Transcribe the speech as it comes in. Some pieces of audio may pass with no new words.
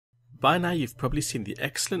By now you've probably seen the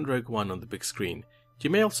excellent Rogue One on the big screen. You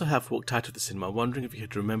may also have walked out of the cinema wondering if you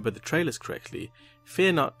had remembered the trailers correctly.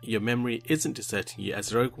 Fear not, your memory isn't deserting you,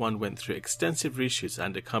 as Rogue One went through extensive reshoots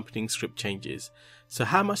and accompanying script changes. So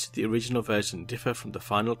how much did the original version differ from the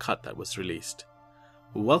final cut that was released?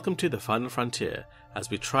 Welcome to The Final Frontier, as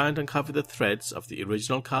we try and uncover the threads of the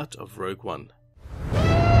original cut of Rogue One.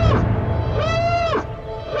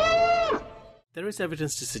 There is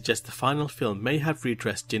evidence to suggest the final film may have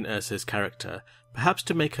redressed Jyn Erso's character, perhaps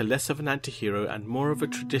to make her less of an anti-hero and more of a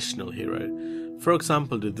traditional hero. For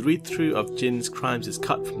example, the read-through of Jyn's crimes is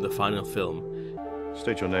cut from the final film.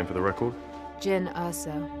 State your name for the record. Jyn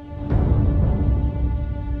Erso.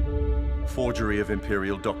 Forgery of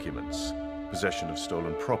Imperial documents, possession of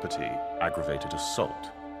stolen property, aggravated assault,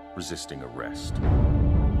 resisting arrest.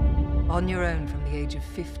 On your own from the age of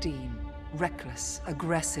 15. Reckless,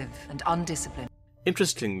 aggressive, and undisciplined.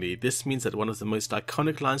 Interestingly, this means that one of the most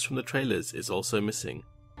iconic lines from the trailers is also missing.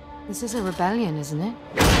 This is a rebellion, isn't it?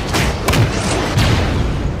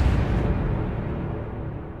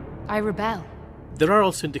 I rebel. There are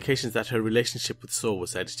also indications that her relationship with Saw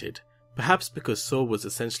was edited, perhaps because Saw was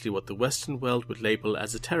essentially what the Western world would label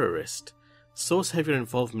as a terrorist. Saw's heavier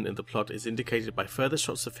involvement in the plot is indicated by further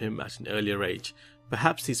shots of him at an earlier age.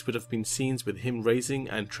 Perhaps these would have been scenes with him raising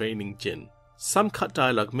and training Jyn. Some cut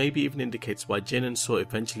dialogue maybe even indicates why Jyn and Saw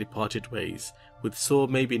eventually parted ways, with Saw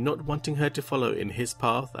maybe not wanting her to follow in his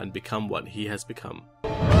path and become what he has become.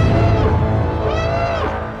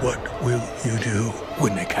 What will you do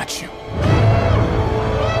when they catch you?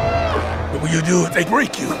 What will you do if they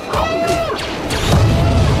break you?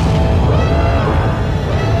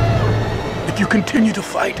 If you continue to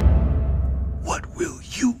fight, what will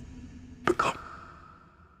you become?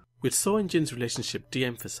 With Saw and Jyn's relationship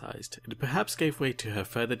de-emphasized, it perhaps gave way to her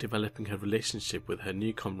further developing her relationship with her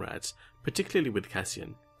new comrades, particularly with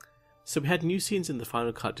Cassian. So we had new scenes in the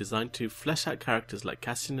final cut designed to flesh out characters like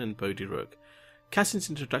Cassian and Bodhi Rook. Cassian's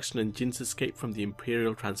introduction and Jyn's escape from the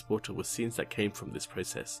Imperial transporter were scenes that came from this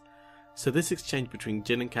process. So this exchange between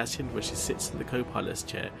Jyn and Cassian, where she sits in the co-pilot's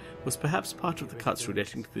chair, was perhaps part of the cuts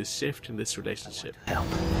relating to this shift in this relationship. Help.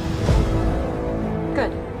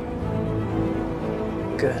 Good.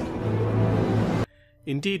 Good.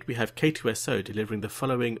 Indeed, we have K2SO delivering the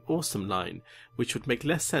following awesome line, which would make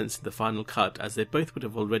less sense in the final cut as they both would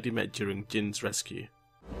have already met during Jyn's rescue.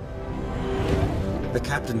 The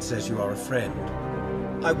captain says you are a friend.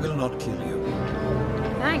 I will not kill you.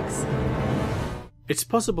 Thanks. It's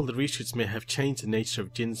possible the reshoots may have changed the nature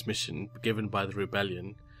of Jyn's mission given by the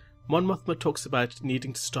rebellion. Mon Mothma talks about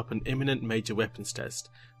needing to stop an imminent major weapons test,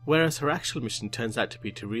 whereas her actual mission turns out to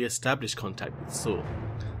be to re-establish contact with Saw.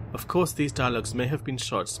 Of course, these dialogues may have been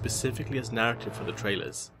shot specifically as narrative for the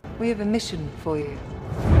trailers. We have a mission for you.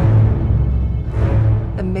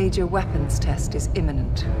 A major weapons test is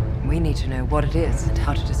imminent. We need to know what it is and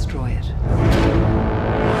how to destroy it.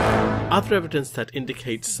 Other evidence that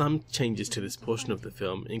indicates some changes to this portion of the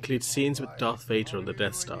film includes scenes with Darth Vader on the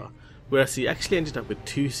Death Star, whereas he actually ended up with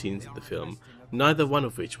two scenes in the film, neither one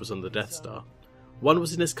of which was on the Death Star. One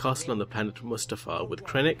was in his castle on the planet Mustafar with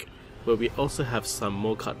Krennic, where we also have some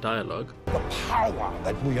more cut dialogue. The power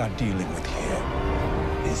that we are dealing with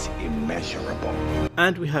here is immeasurable.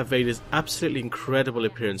 And we have Vader's absolutely incredible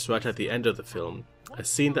appearance right at the end of the film, a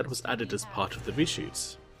scene that was added as part of the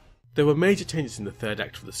reshoots. There were major changes in the third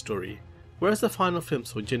act of the story. Whereas the final film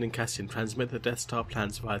saw Jyn and Cassian transmit the Death Star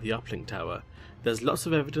plans via the uplink tower, there's lots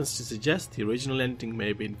of evidence to suggest the original ending may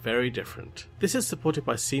have been very different. This is supported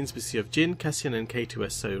by scenes we see of Jyn, Cassian and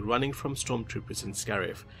K2SO running from stormtroopers in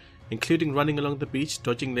Scarif, including running along the beach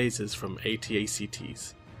dodging lasers from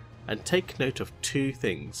AT-ACTs. And take note of two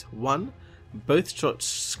things. One, both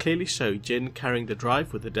shots clearly show Jyn carrying the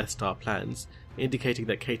drive with the Death Star plans, indicating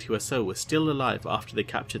that K2SO was still alive after they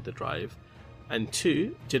captured the drive. And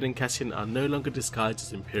two, Jyn and Cassian are no longer disguised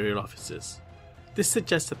as Imperial officers. This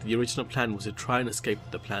suggests that the original plan was to try and escape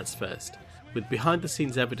with the plans first, with behind the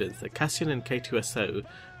scenes evidence that Cassian and K2SO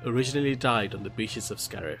originally died on the beaches of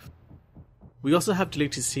Scarif. We also have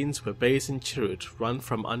deleted scenes where Baze and Chirrut run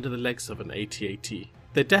from under the legs of an AT-AT.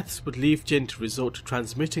 Their deaths would leave Jyn to resort to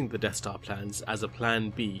transmitting the Death Star plans as a Plan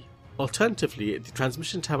B. Alternatively, the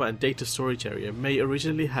transmission tower and data storage area may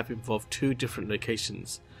originally have involved two different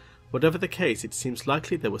locations. Whatever the case, it seems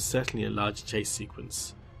likely there was certainly a large chase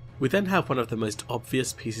sequence. We then have one of the most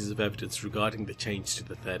obvious pieces of evidence regarding the change to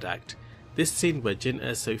the third act. This scene where Jyn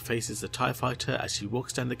Erso faces a TIE fighter as she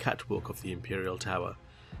walks down the catwalk of the Imperial Tower.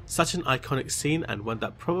 Such an iconic scene and one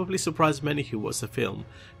that probably surprised many who watched the film,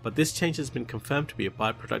 but this change has been confirmed to be a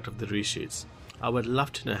byproduct of the reshoots. I would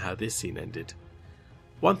love to know how this scene ended.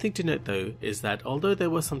 One thing to note though is that although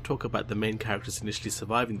there was some talk about the main characters initially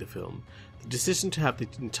surviving the film, the decision to have the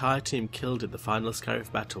entire team killed in the final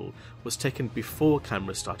Scarif battle was taken before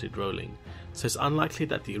cameras started rolling, so it's unlikely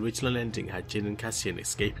that the original ending had Jyn and Cassian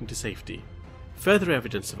escaping to safety. Further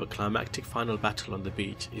evidence of a climactic final battle on the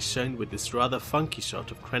beach is shown with this rather funky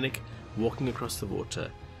shot of Krennic walking across the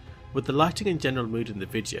water. With the lighting and general mood in the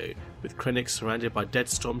video, with Krennic surrounded by dead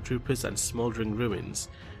stormtroopers and smouldering ruins,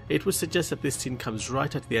 it would suggest that this scene comes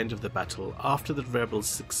right at the end of the battle after the rebels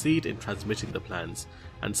succeed in transmitting the plans,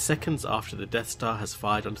 and seconds after the Death Star has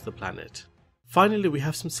fired onto the planet. Finally, we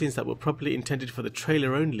have some scenes that were probably intended for the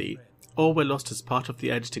trailer only, or were lost as part of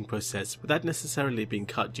the editing process without necessarily being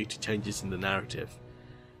cut due to changes in the narrative.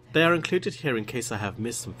 They are included here in case I have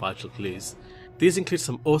missed some vital clues. These include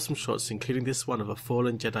some awesome shots, including this one of a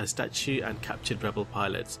fallen Jedi statue and captured rebel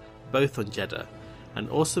pilots, both on Jedha, an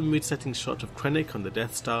awesome mood-setting shot of Krennic on the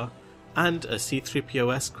Death Star, and a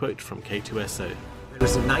C-3POS quote from K2SO. There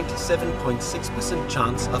is a 97.6%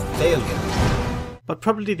 chance of failure. But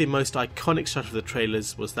probably the most iconic shot of the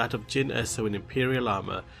trailers was that of Jyn Erso in Imperial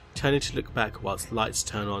armour turning to look back whilst lights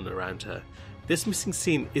turn on around her. This missing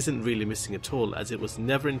scene isn't really missing at all, as it was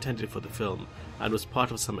never intended for the film and was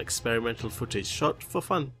part of some experimental footage shot for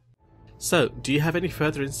fun. So, do you have any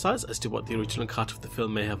further insights as to what the original cut of the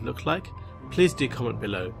film may have looked like? Please do comment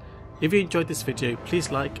below. If you enjoyed this video,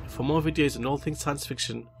 please like. For more videos on all things science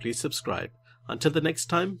fiction, please subscribe. Until the next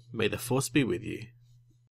time, may the Force be with you.